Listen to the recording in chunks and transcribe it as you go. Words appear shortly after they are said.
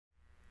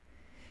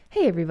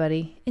Hey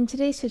everybody! In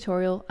today's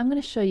tutorial, I'm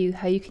going to show you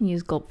how you can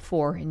use Gulp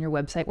 4 in your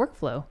website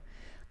workflow.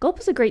 Gulp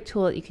is a great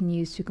tool that you can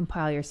use to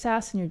compile your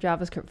Sass and your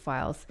JavaScript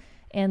files.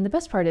 And the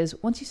best part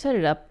is, once you set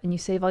it up and you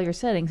save all your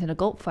settings in a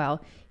Gulp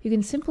file, you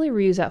can simply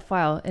reuse that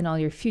file in all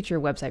your future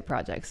website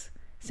projects.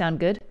 Sound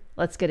good?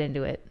 Let's get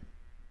into it.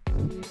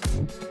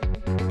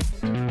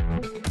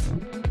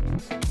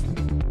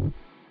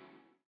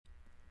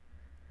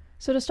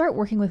 So to start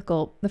working with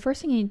Gulp, the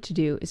first thing you need to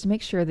do is to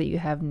make sure that you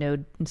have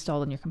Node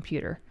installed on your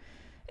computer.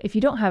 If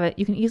you don't have it,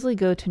 you can easily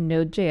go to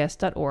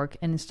Node.js.org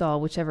and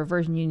install whichever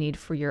version you need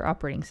for your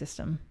operating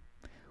system.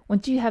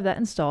 Once you have that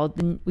installed,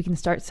 then we can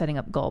start setting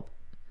up Gulp.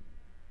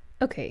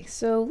 Okay,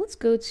 so let's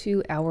go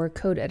to our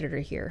code editor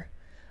here.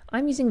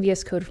 I'm using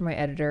VS Code for my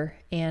editor,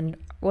 and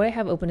what I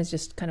have open is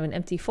just kind of an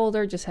empty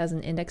folder, just has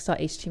an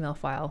index.html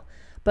file.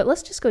 But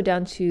let's just go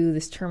down to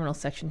this terminal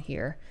section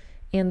here.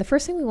 And the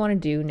first thing we want to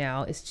do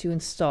now is to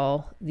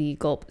install the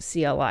Gulp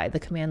CLI, the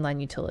command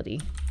line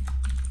utility.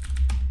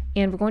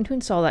 And we're going to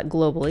install that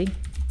globally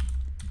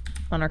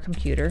on our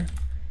computer,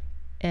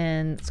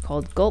 and it's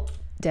called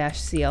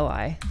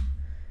gulp-CLI.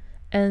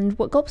 And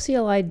what Gulp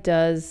CLI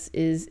does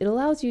is it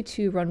allows you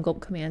to run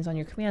Gulp commands on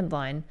your command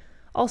line.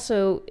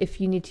 Also,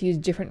 if you need to use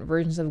different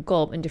versions of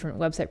Gulp in different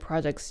website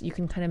projects, you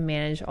can kind of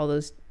manage all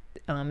those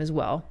as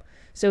well.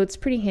 So it's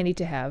pretty handy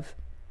to have.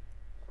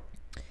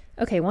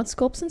 Okay, once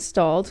Gulp's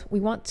installed, we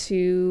want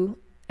to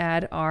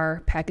add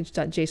our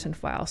package.json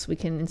file so we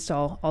can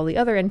install all the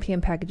other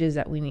npm packages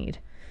that we need.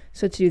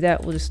 So to do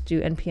that, we'll just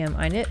do npm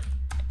init,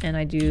 and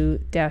I do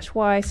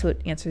 -y so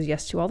it answers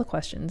yes to all the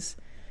questions.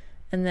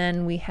 And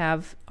then we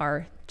have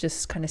our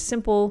just kind of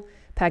simple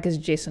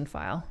package.json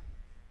file.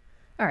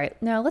 All right,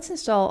 now let's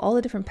install all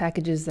the different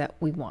packages that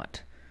we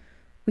want.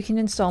 We can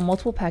install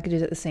multiple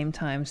packages at the same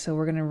time, so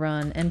we're going to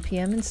run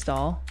npm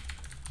install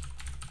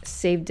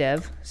save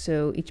dev,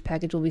 so each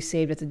package will be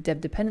saved as a dev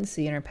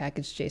dependency in our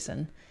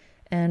package.json.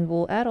 And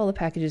we'll add all the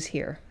packages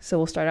here. So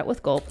we'll start out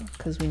with Gulp,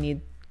 because we need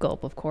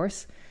Gulp, of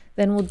course.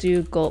 Then we'll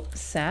do Gulp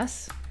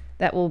Sass.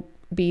 That will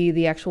be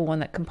the actual one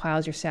that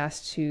compiles your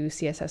Sass to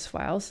CSS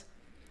files.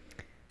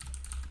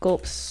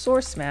 Gulp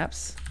source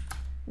maps,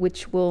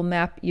 which will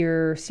map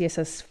your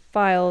CSS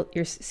file,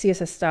 your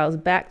CSS styles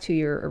back to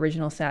your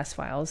original Sass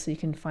files so you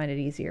can find it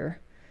easier.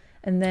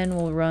 And then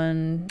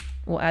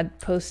we'll add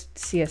post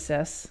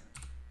CSS,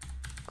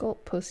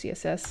 Gulp post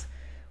CSS,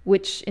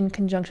 which in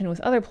conjunction with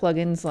other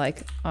plugins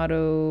like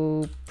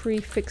auto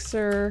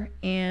prefixer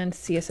and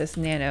CSS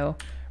nano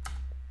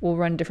will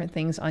run different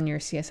things on your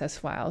CSS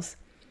files.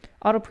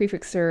 Auto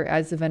prefixer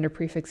adds the vendor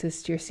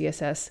prefixes to your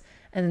CSS,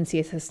 and then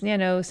CSS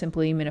nano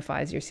simply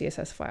minifies your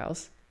CSS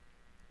files.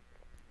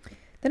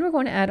 Then we're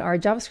going to add our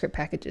JavaScript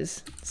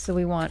packages. So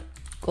we want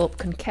Gulp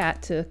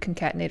concat to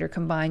concatenate or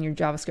combine your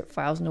JavaScript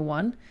files into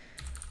one.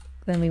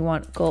 Then we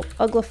want Gulp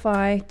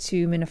uglify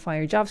to minify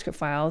your JavaScript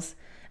files.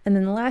 And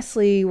then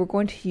lastly, we're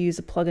going to use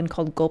a plugin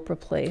called Gulp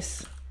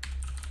replace.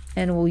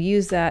 And we'll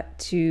use that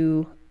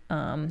to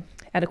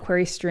add a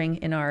query string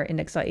in our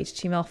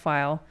index.html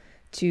file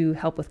to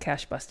help with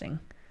cache busting.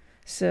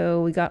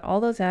 So we got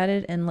all those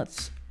added, and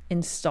let's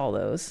install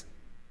those.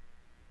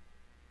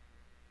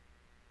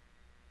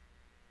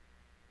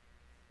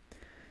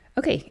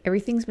 Okay,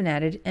 everything's been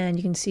added, and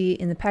you can see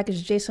in the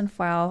package.json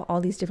file, all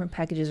these different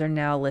packages are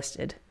now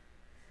listed.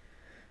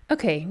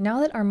 Okay, now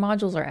that our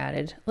modules are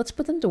added, let's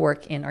put them to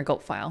work in our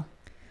Gulp file.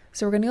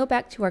 So we're going to go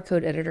back to our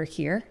code editor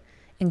here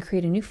and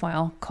create a new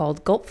file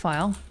called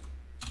gulpfile.js.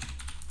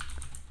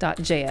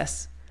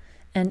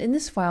 And in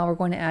this file, we're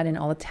going to add in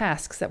all the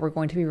tasks that we're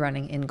going to be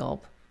running in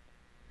Gulp.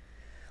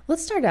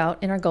 Let's start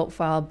out in our Gulp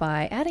file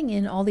by adding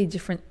in all the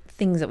different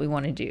things that we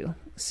want to do.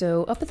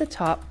 So up at the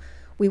top,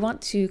 we want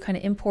to kind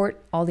of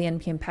import all the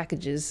npm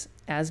packages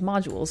as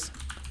modules.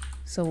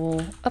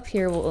 So up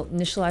here, we'll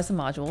initialize the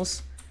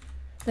modules.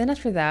 Then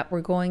after that,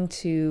 we're going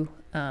to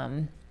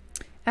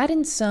add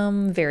in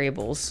some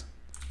variables.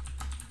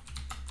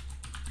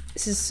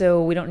 This is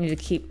so we don't need to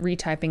keep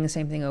retyping the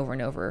same thing over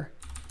and over.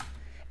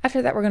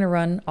 After that, we're going to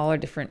run all our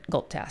different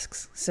Gulp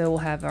tasks. So we'll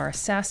have our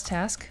Sass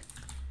task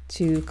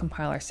to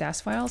compile our Sass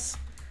files,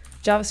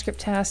 JavaScript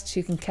task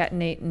to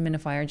concatenate and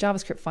minify our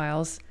JavaScript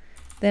files.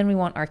 Then we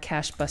want our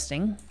cache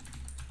busting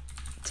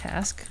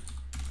task,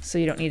 so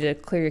you don't need to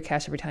clear your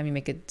cache every time you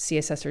make a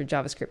CSS or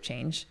JavaScript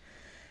change.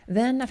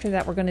 Then after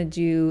that, we're going to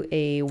do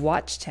a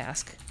watch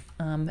task.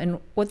 And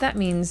what that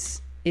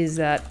means is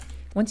that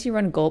once you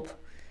run Gulp,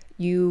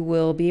 you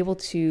will be able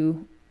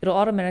to, it'll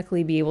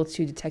automatically be able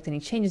to detect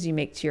any changes you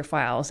make to your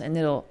files, and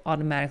it'll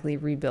automatically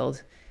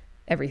rebuild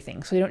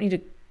everything. So you don't need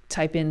to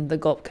type in the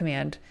Gulp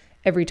command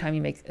every time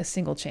you make a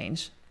single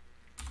change.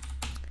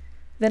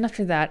 Then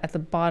after that, at the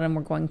bottom,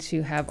 we're going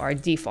to have our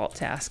default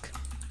task.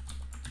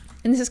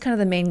 And this is kind of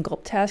the main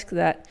Gulp task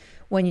that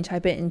when you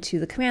type it into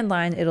the command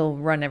line, it'll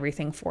run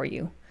everything for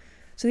you.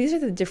 So these are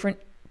the different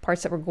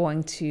parts that we're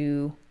going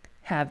to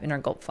have in our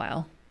Gulp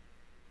file.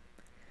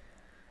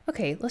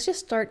 Okay, let's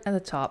just start at the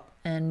top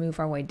and move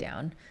our way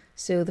down.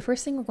 So the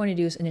first thing we're going to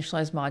do is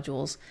initialize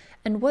modules.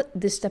 And what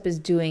this step is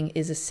doing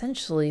is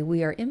essentially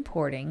we are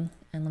importing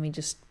And let me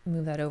just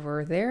move that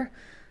over there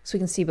so we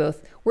can see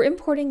both. We're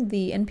importing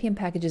the npm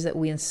packages that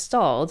we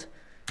installed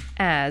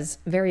as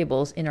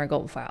variables in our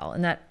Gulp file,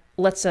 and that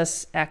lets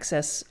us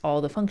access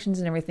all the functions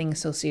and everything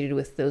associated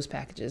with those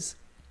packages.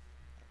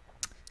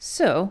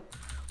 So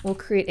we'll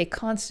create a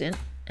constant,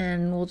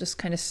 and we'll just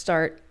kind of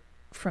start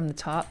from the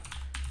top.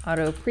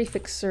 Auto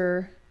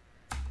prefixer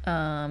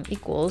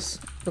equals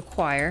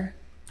require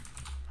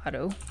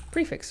auto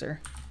prefixer.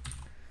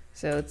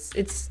 So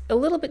it's a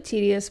little bit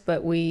tedious,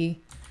 but we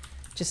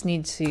just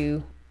need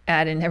to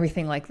add in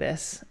everything like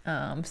this.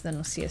 So then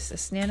we'll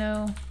CSS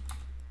nano.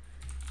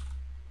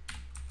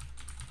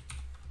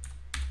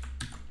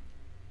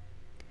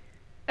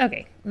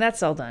 Okay,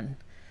 that's all done.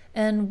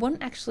 And one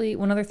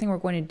other thing we're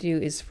going to do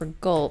is for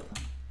Gulp,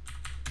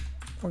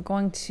 we're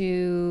going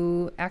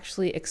to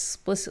actually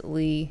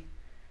explicitly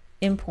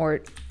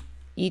import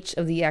each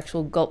of the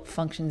actual Gulp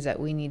functions that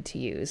we need to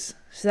use.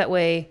 So that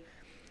way,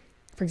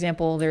 for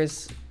example,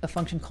 there's a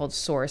function called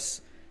source.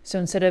 So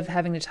instead of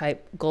having to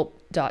type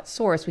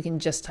gulp.source, we can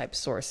just type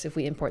source if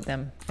we import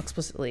them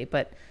explicitly.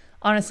 But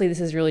honestly, this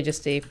is really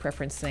just a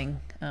preference thing.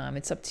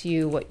 It's up to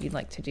you what you'd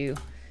like to do.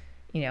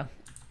 You know,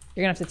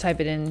 you're gonna have to type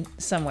it in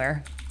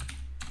somewhere.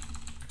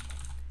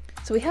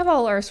 So we have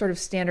all our sort of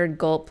standard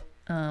Gulp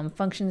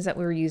functions that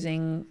we were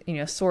using, you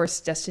know, source,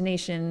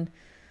 destination,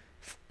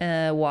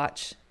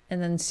 watch,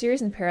 and then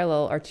series and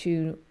parallel are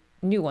two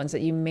new ones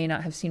that you may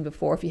not have seen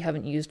before if you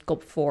haven't used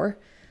Gulp 4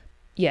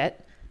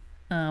 yet.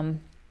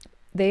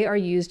 They are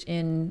used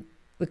in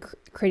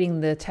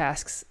creating the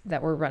tasks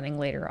that we're running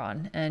later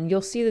on, and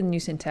you'll see the new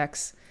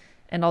syntax,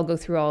 and I'll go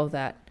through all of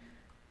that.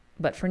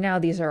 But for now,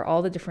 these are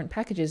all the different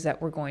packages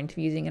that we're going to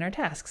be using in our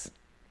tasks.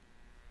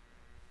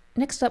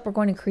 Next up, we're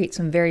going to create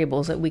some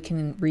variables that we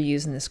can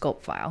reuse in this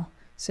Gulp file.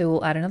 So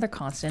we'll add another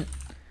constant,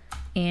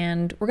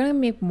 and we're going to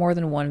make more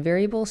than one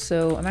variable.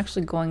 So I'm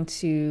actually going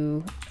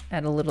to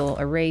add a little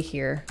array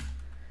here,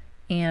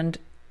 and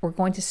we're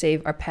going to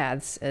save our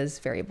paths as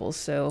variables.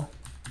 So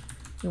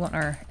we want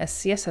our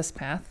SCSS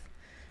path,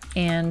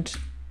 and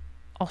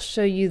I'll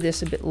show you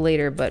this a bit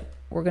later, but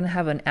we're going to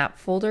have an app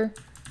folder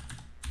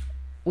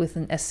with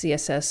an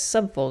SCSS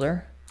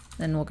subfolder.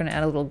 Then we're going to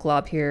add a little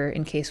glob here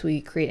in case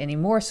we create any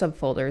more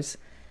subfolders.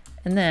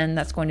 And then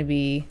that's going to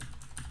be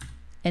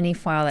any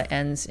file that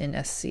ends in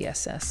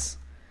SCSS.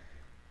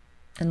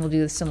 And we'll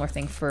do the similar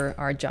thing for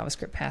our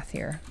JavaScript path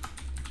here.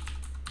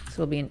 So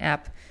it'll be an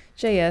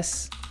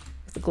app.js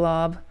with a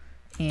glob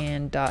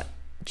and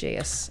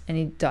 .js,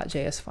 any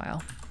 .js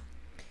file.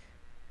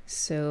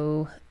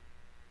 So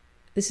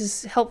this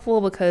is helpful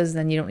because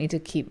then you don't need to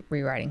keep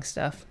rewriting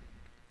stuff.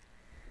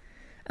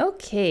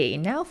 Okay,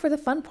 now for the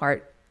fun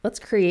part, let's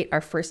create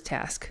our first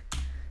task.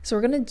 So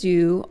we're going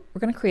to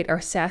create our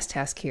Sass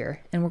task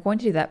here, and we're going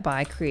to do that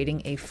by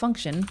creating a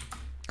function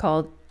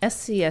called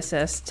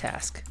SCSS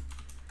task.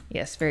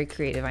 Yes, very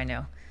creative, I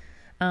know.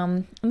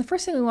 And the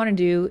first thing we want to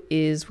do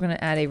is we're going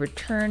to add a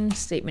return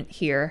statement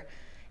here,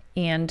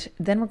 and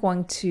then we're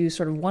going to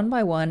sort of one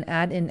by one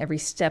add in every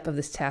step of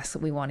this task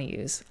that we want to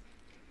use.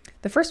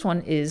 The first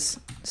one is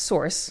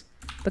source,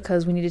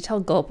 because we need to tell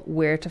Gulp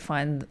where to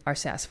find our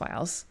Sass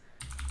files.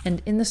 And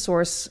in the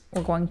source,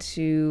 we're going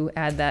to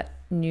add that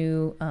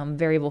new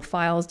variable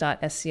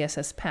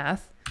files.scss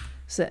path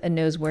so that it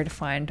knows where to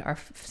find our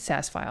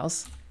Sass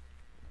files.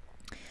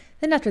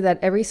 Then after that,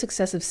 every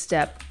successive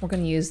step, we're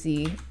going to use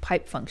the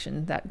pipe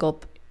function that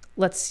Gulp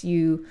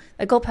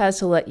has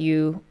to let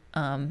you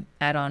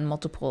add on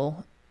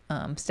multiple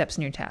steps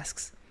in your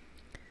tasks.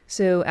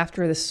 So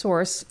after the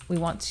source, we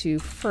want to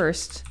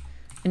first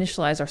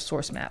initialize our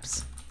source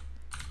maps.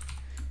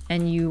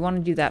 And you want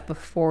to do that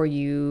before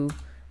you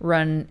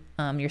run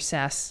your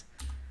Sass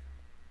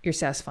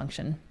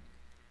function.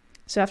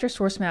 So after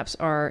source maps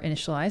are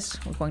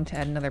initialized, we're going to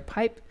add another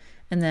pipe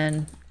and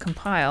then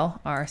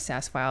compile our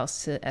Sass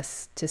files to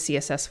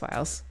CSS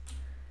files.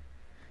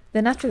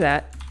 Then after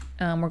that,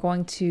 we're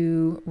going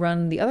to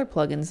run the other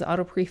plugins, the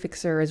auto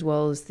prefixer as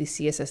well as the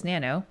CSS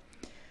nano,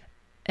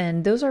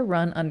 and those are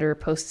run under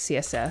post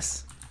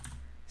CSS.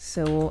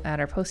 So we'll add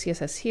our post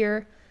CSS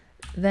here.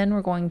 Then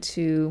we're going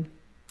to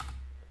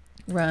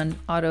run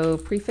auto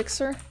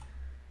prefixer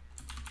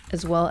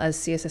as well as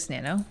CSS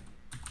nano.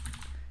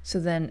 So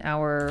then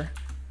our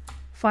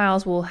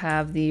files will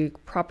have the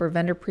proper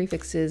vendor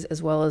prefixes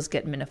as well as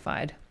get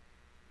minified.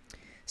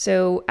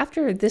 So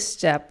after this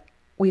step,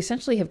 we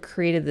essentially have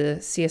created the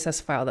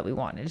CSS file that we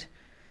wanted.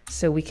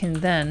 So we can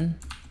then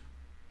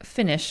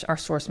finish our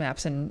source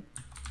maps and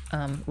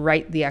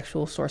write the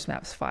actual source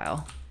maps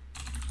file.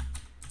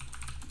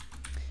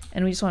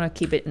 And we just want to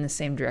keep it in the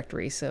same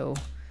directory, so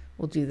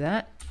we'll do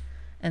that.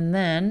 And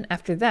then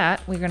after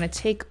that, we're going to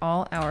take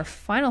all our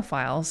final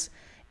files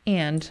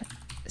and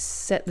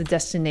set the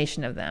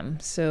destination of them.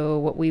 So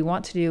what we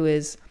want to do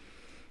is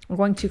we're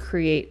going to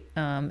create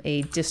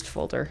a dist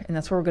folder, and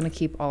that's where we're going to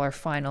keep all our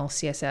final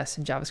CSS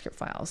and JavaScript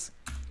files.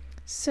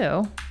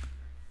 So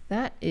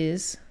that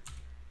is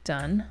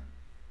done.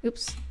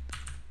 Oops,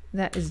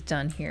 that is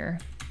done here.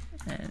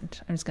 And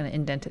I'm just going to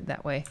indent it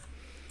that way.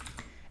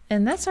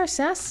 And that's our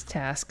Sass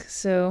task.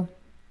 So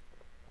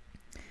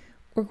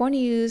we're going to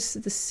use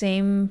the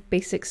same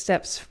basic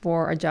steps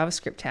for our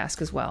JavaScript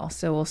task as well.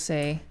 So we'll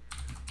say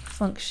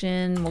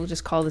function, we'll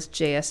just call this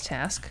JS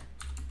task.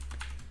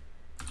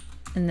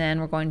 And then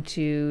we're going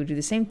to do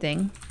the same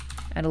thing,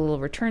 add a little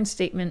return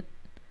statement,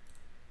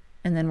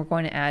 and then we're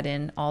going to add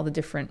in all the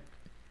different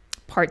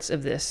parts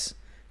of this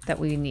that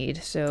we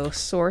need. So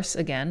source,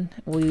 again,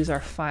 we'll use our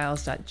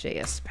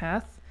files.js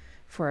path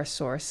for our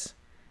source.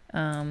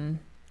 And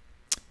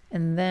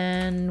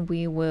then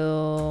we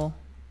will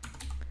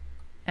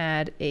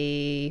add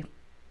a,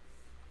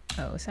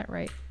 oh, is that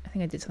right? I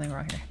think I did something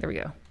wrong here. There we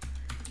go.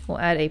 We'll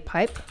add a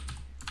pipe.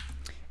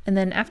 And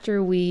then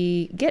after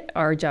we get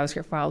our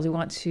JavaScript files, we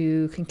want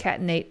to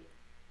concatenate,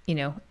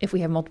 if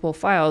we have multiple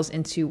files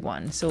into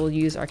one. So we'll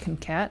use our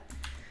concat.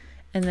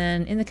 And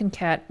then in the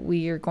concat,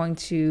 we are going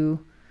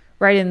to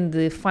write in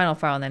the final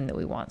file name that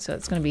we want. So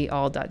it's going to be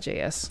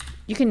all.js.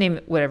 You can name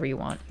it whatever you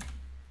want.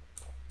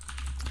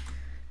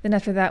 Then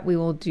after that, we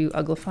will do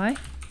uglify.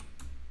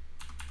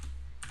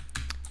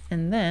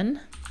 And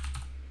then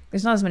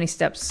there's not as many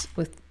steps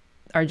with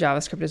our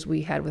JavaScript as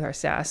we had with our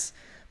Sass.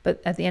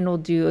 But at the end, we'll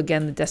do,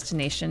 again, the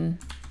destination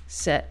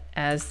set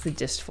as the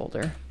dist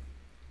folder.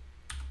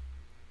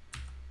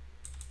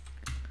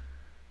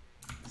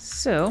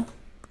 So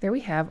there we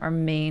have our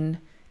main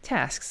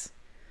tasks.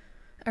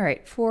 All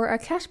right, for our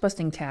cache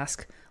busting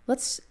task,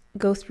 let's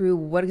go through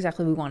what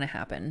exactly we want to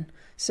happen.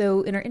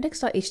 So in our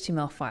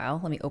index.html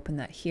file, let me open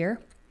that here.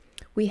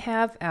 We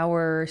have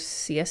our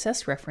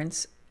CSS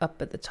reference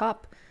up at the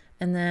top,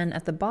 and then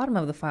at the bottom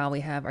of the file,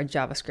 we have our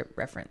JavaScript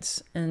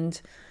reference. And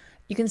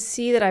you can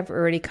see that I've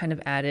already kind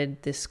of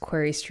added this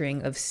query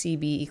string of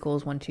cb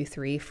equals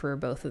 123 for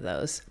both of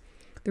those.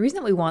 The reason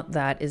that we want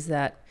that is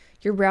that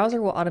your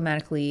browser will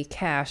automatically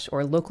cache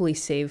or locally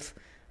save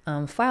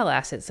file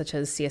assets such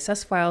as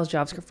CSS files,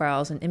 JavaScript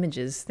files, and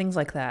images, things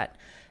like that.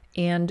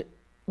 And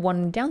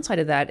one downside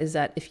of that is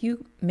that if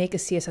you make a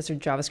CSS or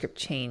JavaScript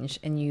change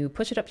and you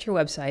push it up to your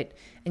website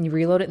and you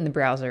reload it in the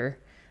browser,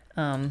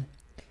 the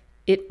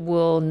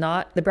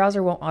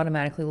browser won't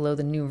automatically load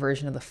the new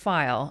version of the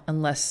file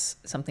unless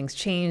something's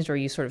changed or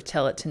you sort of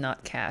tell it to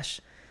not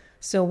cache.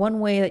 So one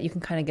way that you can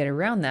kind of get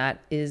around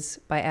that is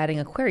by adding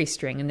a query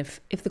string. And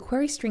if the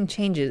query string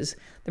changes,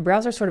 the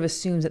browser sort of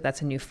assumes that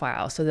that's a new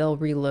file. So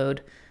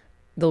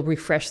they'll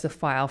refresh the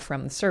file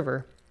from the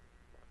server.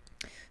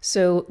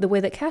 So the way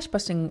that cache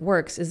busting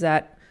works is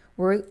that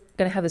we're going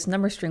to have this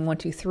number string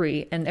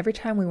 123, and every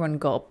time we run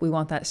gulp, we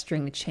want that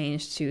string to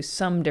change to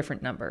some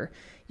different number.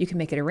 You can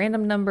make it a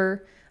random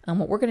number.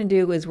 What we're going to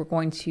do is we're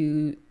going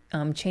to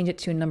change it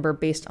to a number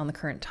based on the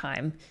current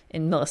time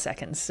in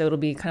milliseconds. So it'll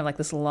be kind of like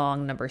this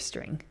long number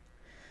string.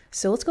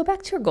 So let's go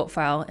back to our gulp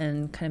file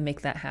and kind of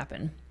make that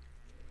happen.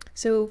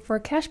 So for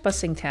a cache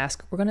busting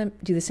task, we're going to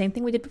do the same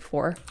thing we did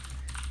before.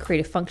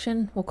 Create a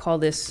function. We'll call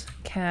this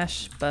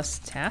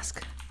Cachebust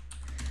task.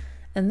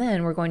 And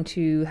then we're going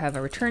to have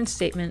a return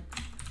statement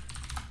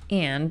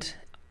and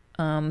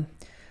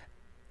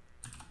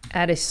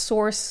add a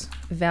source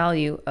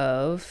value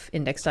of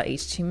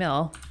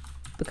index.html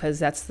because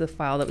that's the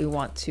file that we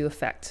want to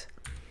affect.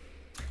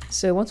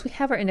 So once we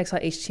have our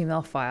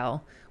index.html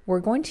file, we're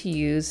going to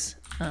use,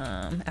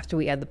 after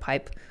we add the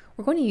pipe,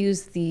 we're going to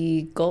use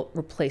the gulp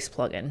replace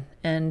plugin.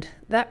 And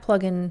that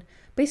plugin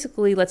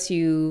basically lets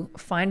you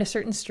find a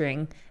certain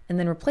string and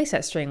then replace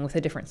that string with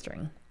a different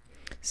string.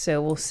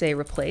 So we'll say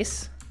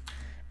replace,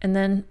 and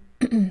then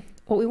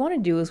what we want to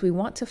do is we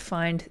want to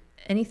find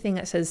anything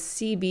that says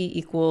CB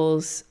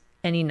equals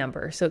any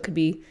number. So it could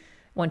be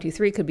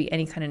 123, it could be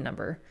any kind of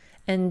number.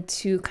 And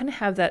to kind of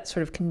have that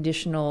sort of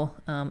conditional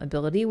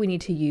ability, we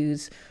need to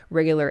use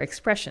regular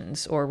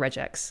expressions or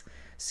regex.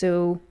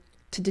 So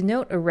to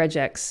denote a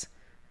regex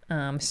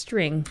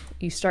string,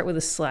 you start with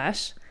a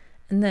slash,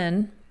 and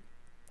then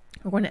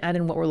we're going to add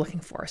in what we're looking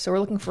for. So we're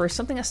looking for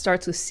something that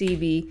starts with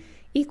CB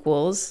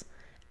equals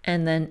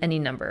and then any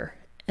number.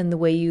 And the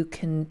way you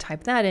can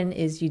type that in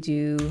is you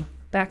do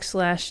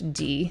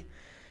 \d,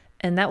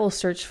 and that will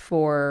search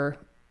for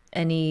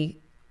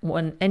any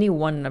one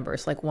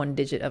numbers, like one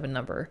digit of a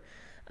number.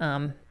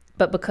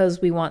 But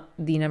because we want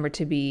the number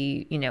to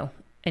be, a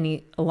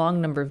long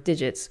number of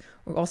digits,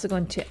 we're also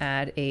going to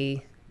add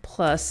a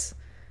plus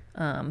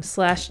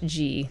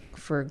 /g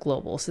for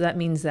global. So that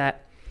means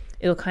that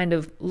it'll kind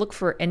of look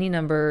for any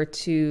number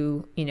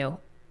to,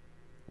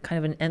 kind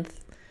of an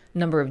nth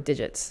number of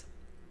digits.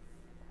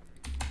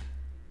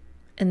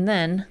 And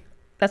then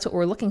that's what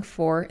we're looking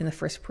for in the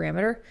first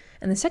parameter.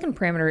 And the second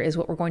parameter is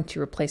what we're going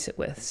to replace it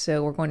with.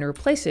 So we're going to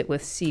replace it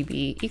with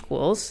CB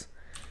equals,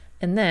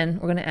 and then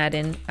we're going to add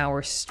in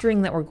our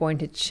string that we're going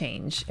to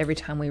change every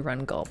time we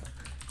run gulp.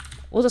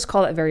 We'll just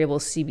call that variable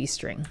CB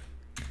string.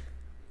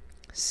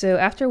 So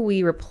after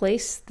we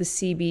replace the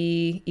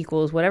CB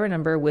equals whatever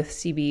number with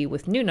CB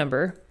with new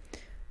number,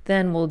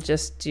 then we'll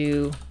just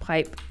do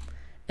pipe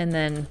and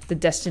then the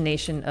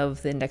destination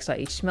of the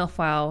index.html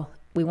file.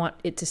 We want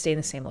it to stay in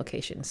the same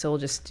location, so we'll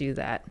just do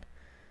that.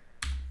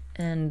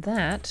 And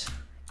that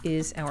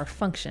is our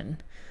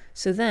function.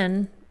 So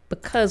then,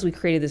 because we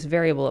created this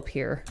variable up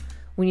here,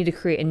 we need to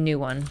create a new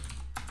one.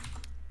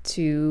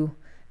 to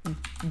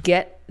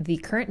get the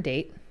current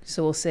date.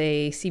 So we'll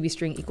say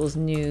cbstring equals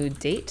new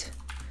date.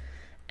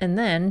 And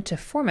then to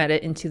format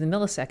it into the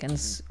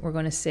milliseconds, we're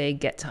going to say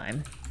get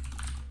time.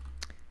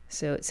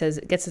 So it says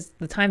it gets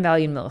the time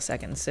value in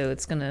milliseconds. So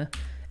it's going to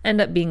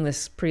end up being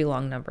this pretty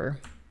long number.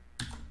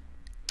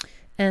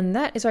 And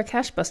that is our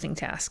cache busting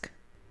task.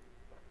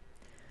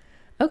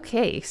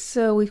 Okay,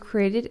 so we've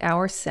created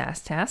our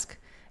Sass task,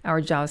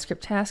 our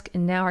JavaScript task,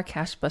 and now our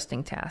cache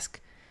busting task.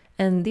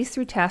 And these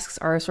three tasks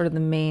are sort of the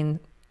main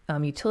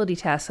utility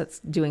tasks that's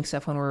doing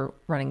stuff when we're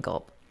running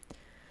Gulp.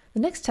 The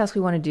next task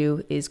we want to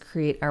do is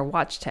create our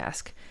watch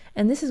task.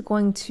 And this is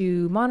going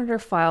to monitor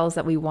files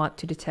that we want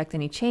to detect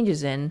any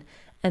changes in.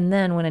 And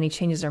then when any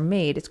changes are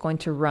made, it's going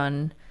to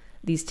run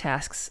these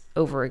tasks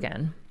over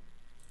again.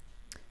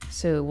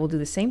 So we'll do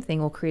the same thing.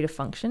 We'll create a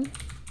function.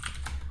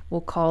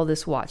 We'll call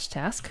this watch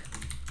task.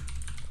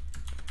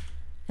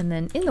 And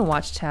then in the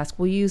watch task,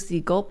 we'll use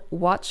the gulp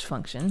watch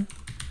function.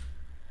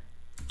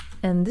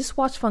 And this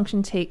watch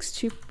function takes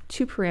two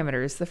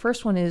parameters. The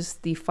first one is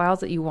the files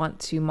that you want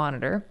to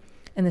monitor.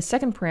 And the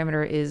second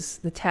parameter is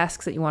the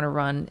tasks that you want to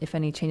run if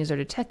any changes are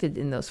detected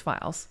in those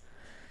files.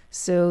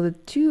 So the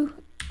two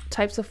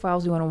types of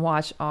files we want to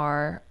watch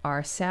are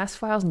our Sass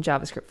files and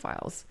JavaScript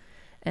files.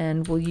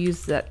 And we'll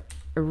use that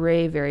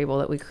array variable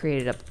that we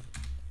created up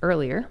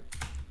earlier.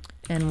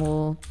 And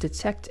we'll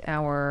detect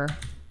our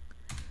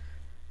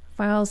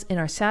files in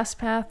our Sass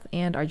path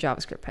and our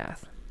JavaScript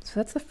path. So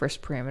that's the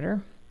first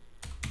parameter.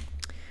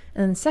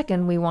 And then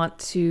second, we want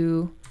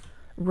to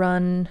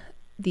run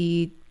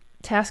the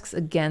tasks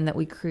again that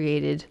we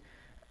created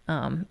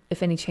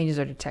if any changes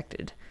are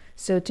detected.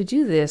 So to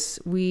do this,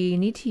 we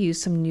need to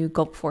use some new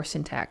gulp4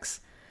 syntax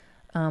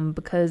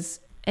because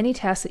any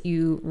task that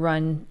you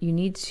run, you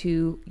need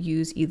to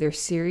use either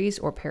series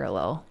or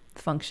parallel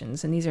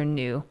functions, and these are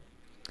new.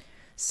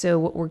 So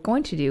what we're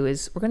going to do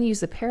is we're going to use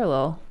the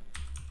parallel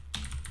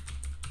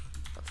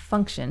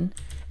function,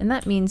 and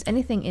that means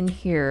anything in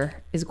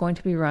here is going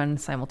to be run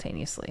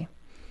simultaneously.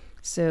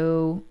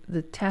 So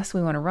the tasks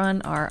we want to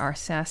run are our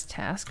Sass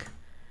task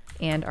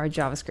and our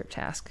JavaScript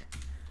task.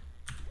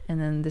 And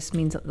then this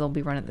means that they'll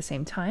be run at the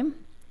same time.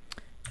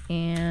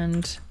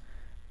 And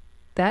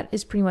that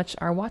is pretty much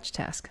our watch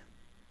task.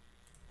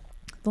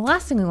 The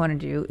last thing we want to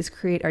do is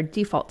create our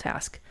default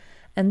task.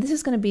 And this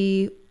is going to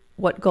be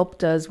what Gulp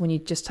does when you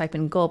just type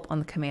in Gulp on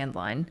the command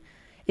line.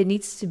 It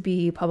needs to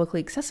be publicly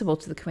accessible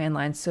to the command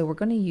line, so we're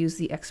going to use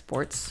the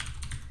exports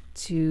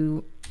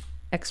to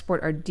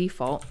export our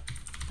default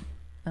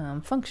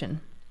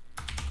function.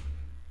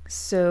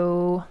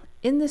 So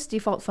in this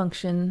default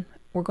function,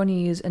 we're going to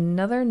use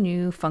another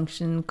new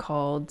function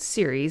called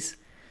series.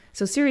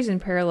 So series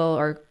and parallel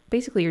are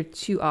basically your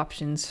two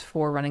options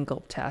for running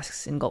Gulp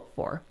tasks in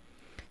Gulp4.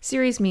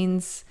 Series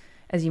means,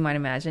 as you might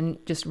imagine,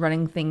 just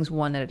running things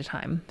one at a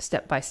time,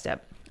 step by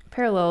step.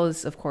 Parallel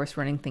is, of course,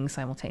 running things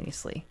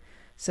simultaneously.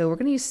 So we're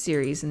going to use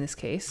series in this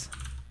case.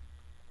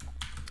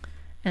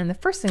 And the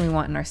first thing we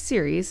want in our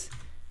series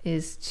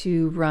is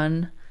to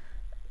run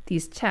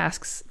these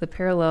tasks, the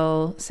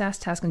parallel Sass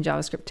task and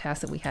JavaScript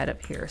task that we had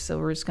up here. So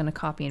we're just going to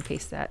copy and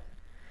paste that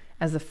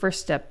as the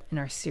first step in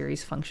our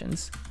series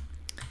functions.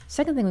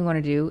 Second thing we want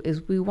to do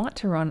is we want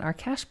to run our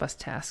Cachebust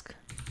task.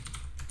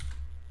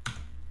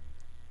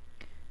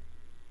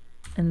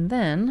 And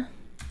then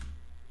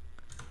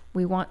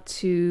we want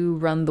to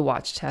run the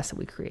watch task that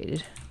we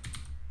created.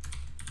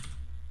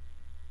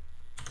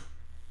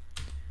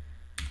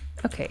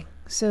 Okay,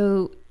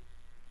 so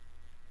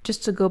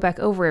just to go back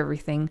over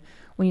everything,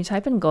 when you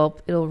type in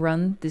Gulp, it'll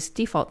run this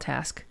default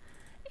task.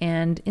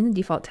 And in the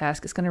default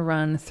task, it's going to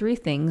run three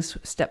things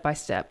step by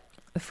step.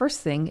 The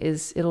first thing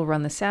is it'll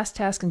run the Sass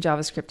task and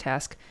JavaScript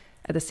task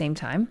at the same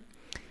time.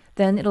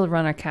 Then it'll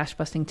run our cache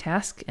busting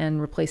task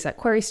and replace that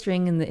query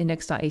string in the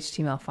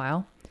index.html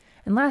file.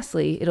 And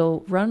lastly,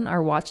 it'll run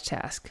our watch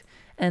task.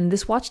 And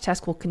this watch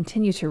task will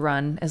continue to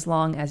run as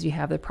long as you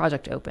have the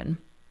project open.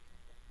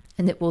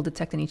 And it will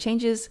detect any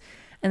changes.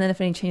 And then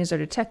if any changes are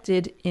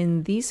detected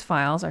in these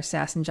files, our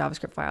Sass and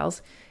JavaScript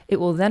files, it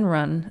will then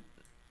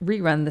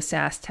rerun the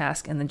Sass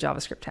task and the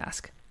JavaScript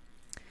task.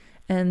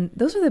 And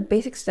those are the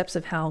basic steps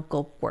of how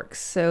Gulp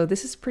works. So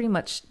this is pretty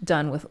much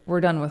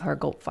we're done with our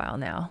Gulp file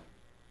now.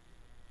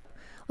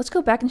 Let's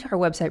go back into our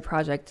website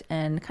project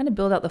and kind of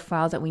build out the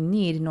files that we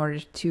need in order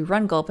to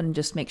run Gulp and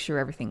just make sure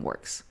everything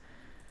works.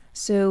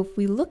 So if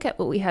we look at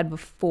what we had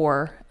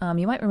before,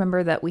 you might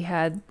remember that we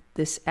had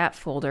this app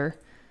folder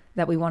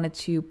that we wanted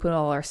to put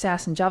all our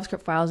Sass and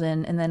JavaScript files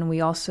in, and then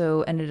we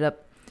also ended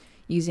up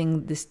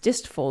using this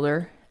dist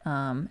folder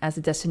as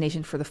a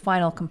destination for the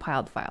final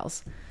compiled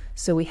files.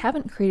 So we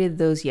haven't created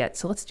those yet,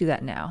 so let's do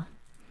that now.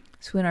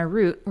 So in our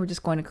root, we're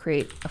just going to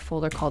create a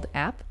folder called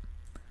app.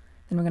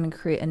 Then we're going to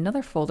create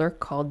another folder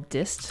called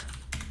dist.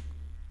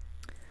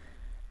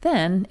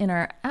 Then in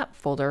our app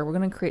folder, we're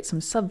going to create some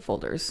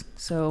subfolders.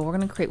 So we're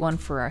going to create one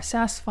for our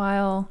Sass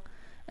file,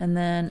 and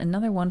then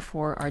another one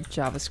for our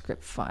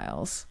JavaScript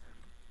files.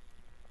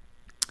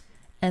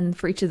 And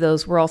for each of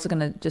those, we're also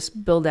going to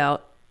just build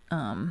out,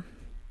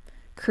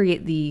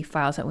 create the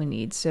files that we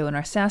need. So in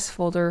our Sass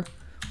folder,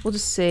 we'll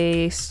just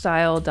say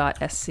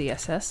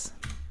style.scss.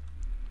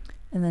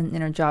 And then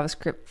in our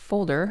JavaScript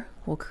folder,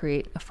 we'll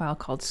create a file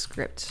called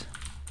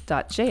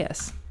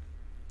script.js.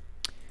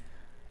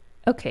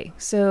 Okay,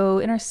 so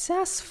in our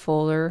Sass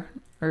folder,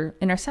 or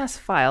in our Sass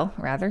file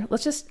rather,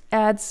 let's just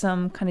add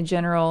some kind of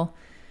general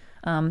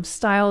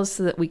styles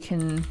so that we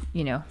can,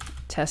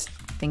 test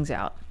things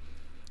out.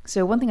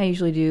 So one thing I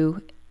usually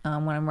do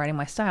when I'm writing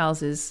my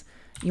styles is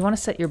you want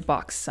to set your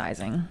box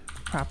sizing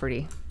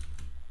property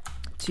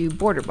to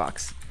border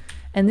box.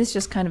 And this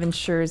just kind of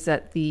ensures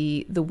that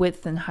the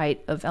width and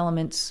height of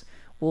elements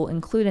will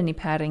include any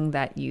padding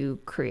that you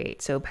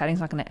create. So padding's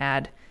not going to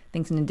add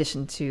things in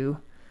addition to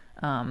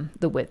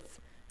the width.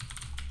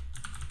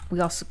 We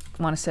also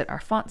want to set our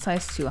font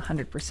size to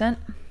 100%.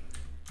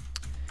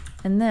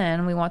 And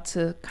then we want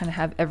to kind of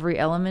have every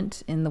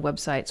element in the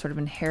website sort of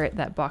inherit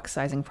that box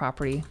sizing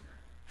property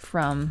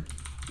from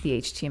the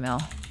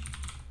HTML.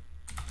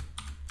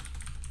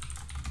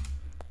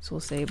 So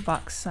we'll say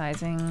box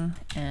sizing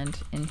and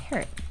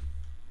inherit.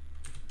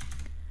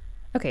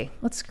 Okay,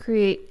 let's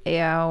create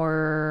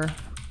our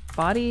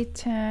body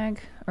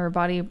tag, or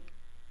body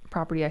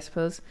property, I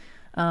suppose.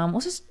 We'll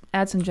just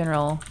add some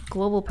general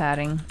global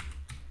padding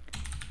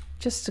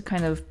just to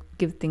kind of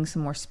give things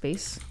some more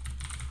space.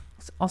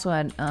 Let's also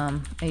add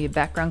a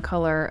background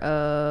color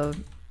of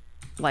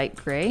light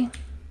gray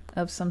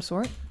of some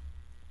sort.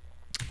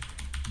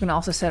 We're gonna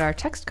also set our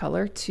text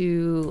color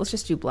to, let's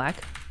just do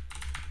black.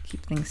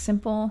 Keep things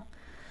simple.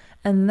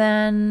 And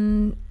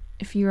then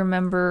if you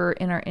remember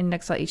in our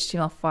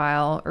index.html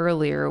file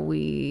earlier,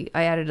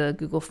 I added a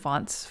Google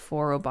Fonts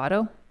for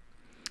Roboto.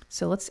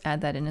 So let's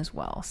add that in as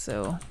well.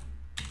 So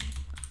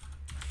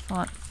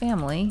font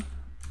family,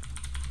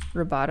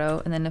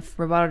 Roboto, and then if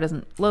Roboto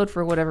doesn't load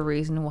for whatever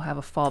reason, we'll have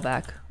a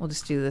fallback. We'll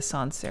just do the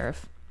sans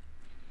serif.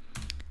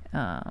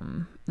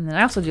 And then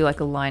I also do like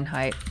a line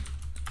height.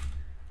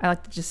 I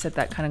like to just set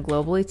that kind of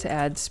globally to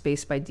add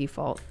space by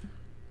default.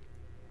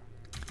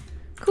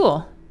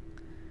 Cool.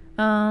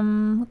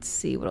 Let's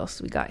see what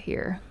else we got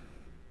here.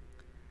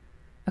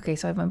 Okay,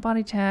 so I have my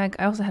body tag.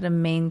 I also had a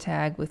main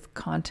tag with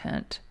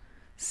content.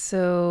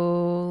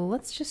 So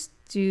let's just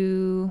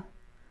do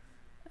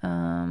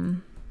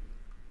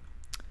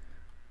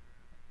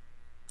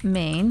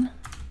main.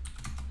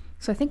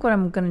 So I think what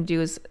I'm going to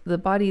do is the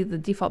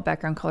default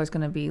background color is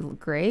going to be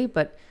gray,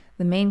 but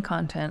the main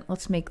content,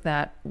 let's make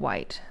that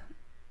white.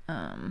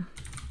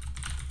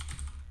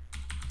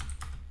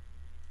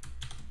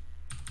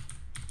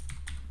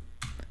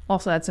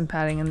 Also add some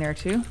padding in there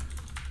too.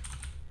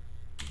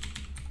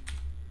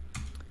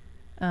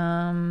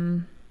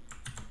 And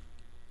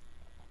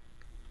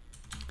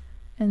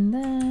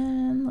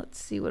then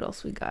let's see what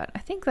else we got. I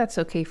think that's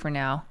okay for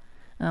now.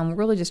 We're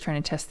really just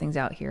trying to test things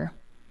out here.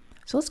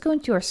 So let's go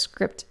into our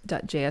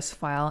script.js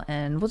file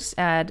and we'll just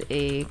add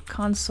a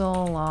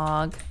console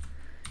log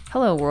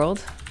hello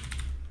world.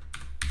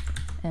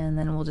 And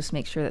then we'll just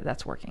make sure that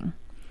that's working.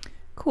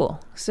 Cool.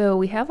 So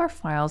we have our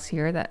files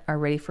here that are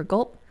ready for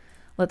Gulp.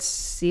 Let's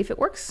see if it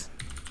works.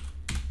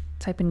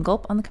 Type in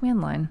Gulp on the command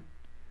line.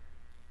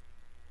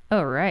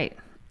 All right.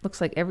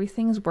 Looks like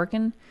everything's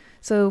working.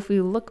 So if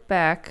we look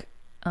back,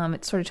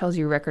 it sort of tells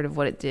you a record of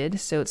what it did.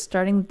 So it's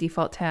starting the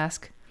default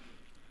task.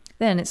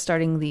 Then it's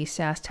starting the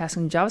Sass task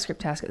and JavaScript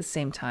task at the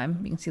same time.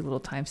 You can see a little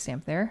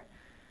timestamp there.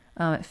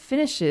 It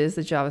finishes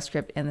the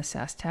JavaScript and the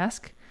Sass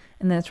task.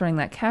 And then it's running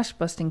that cache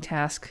busting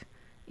task,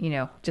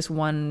 just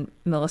 1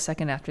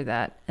 millisecond after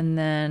that. And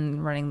then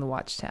running the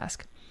watch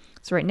task.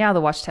 So right now the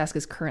watch task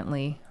is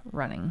currently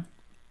running.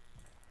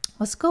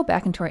 Let's go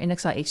back into our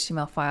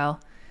index.html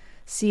file,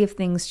 see if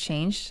things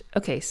changed.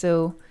 Okay,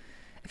 so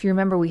if you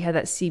remember we had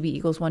that CB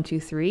equals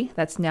 123.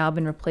 That's now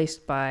been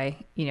replaced by,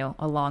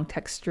 a long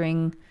text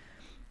string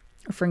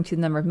referring to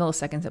the number of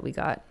milliseconds that we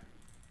got.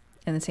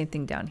 And the same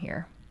thing down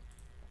here.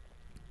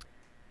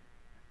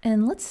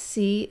 And let's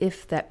see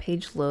if that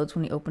page loads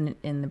when we open it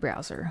in the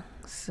browser.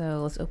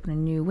 So let's open a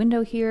new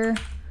window here.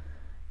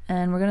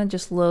 And we're going to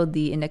just load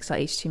the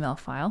index.html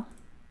file.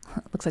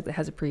 Looks like that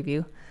has a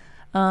preview.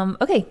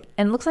 Okay,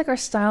 and it looks like our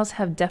styles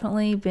have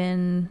definitely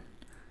been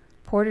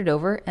ported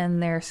over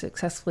and they're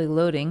successfully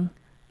loading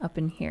up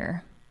in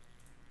here.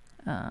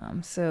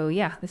 So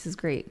yeah, this is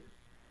great.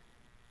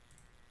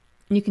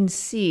 You can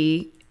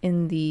see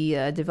in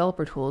the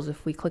developer tools,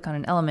 if we click on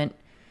an element,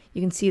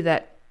 you can see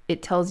that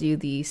it tells you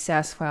the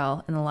Sass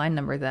file and the line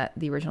number that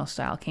the original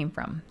style came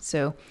from.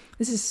 So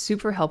this is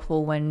super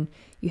helpful when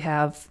you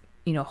have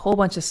a whole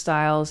bunch of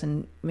styles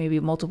and maybe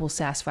multiple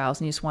Sass files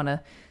and you just want to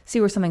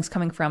see where something's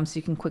coming from so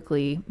you can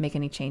quickly make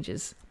any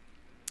changes.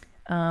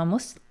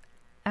 Let's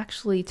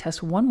actually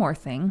test one more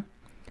thing.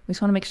 We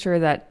just want to make sure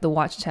that the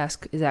watch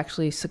task is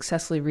actually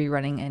successfully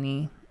rerunning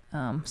any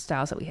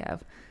styles that we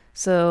have.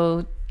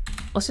 So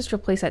let's just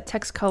replace that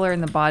text color in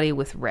the body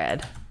with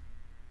red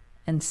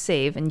and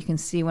save. And you can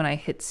see when I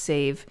hit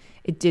save,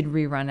 it did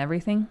rerun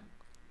everything.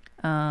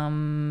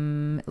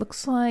 It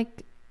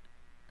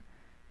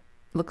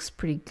looks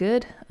pretty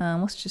good.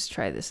 Let's just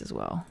try this as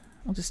well.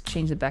 We'll just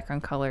change the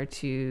background color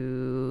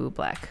to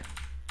black,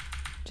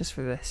 just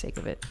for the sake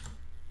of it.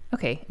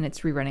 Okay, and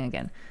it's rerunning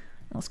again.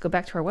 Let's go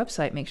back to our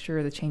website, make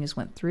sure the changes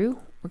went through.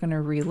 We're going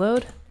to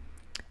reload.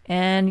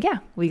 And yeah,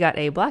 we got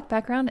a black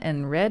background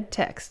and red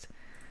text.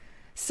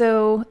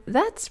 So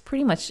that's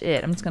pretty much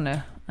it. I'm just going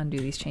to undo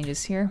these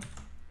changes here.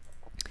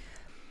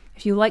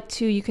 If you like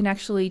to, you can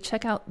actually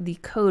check out the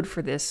code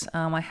for this.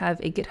 I have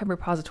a GitHub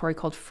repository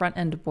called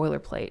Front-End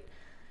Boilerplate.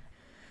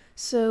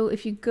 So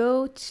if you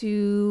go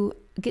to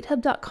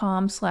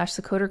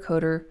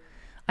github.com/thecodercoder,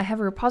 I have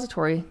a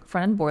repository,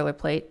 Front-End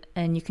Boilerplate,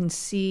 and you can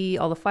see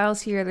all the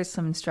files here. There's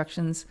some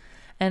instructions.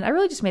 And I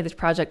really just made this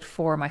project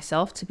for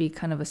myself to be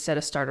kind of a set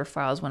of starter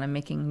files when I'm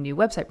making new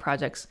website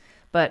projects.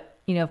 But,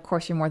 you know, of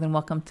course, you're more than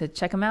welcome to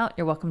check them out.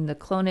 You're welcome to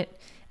clone it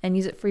and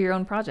use it for your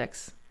own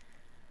projects.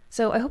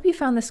 So I hope you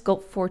found this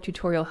Gulp 4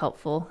 tutorial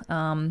helpful.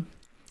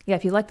 Yeah,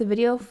 if you liked the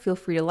video, feel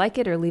free to like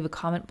it or leave a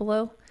comment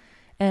below.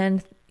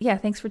 And yeah,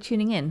 thanks for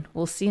tuning in.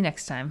 We'll see you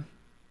next time.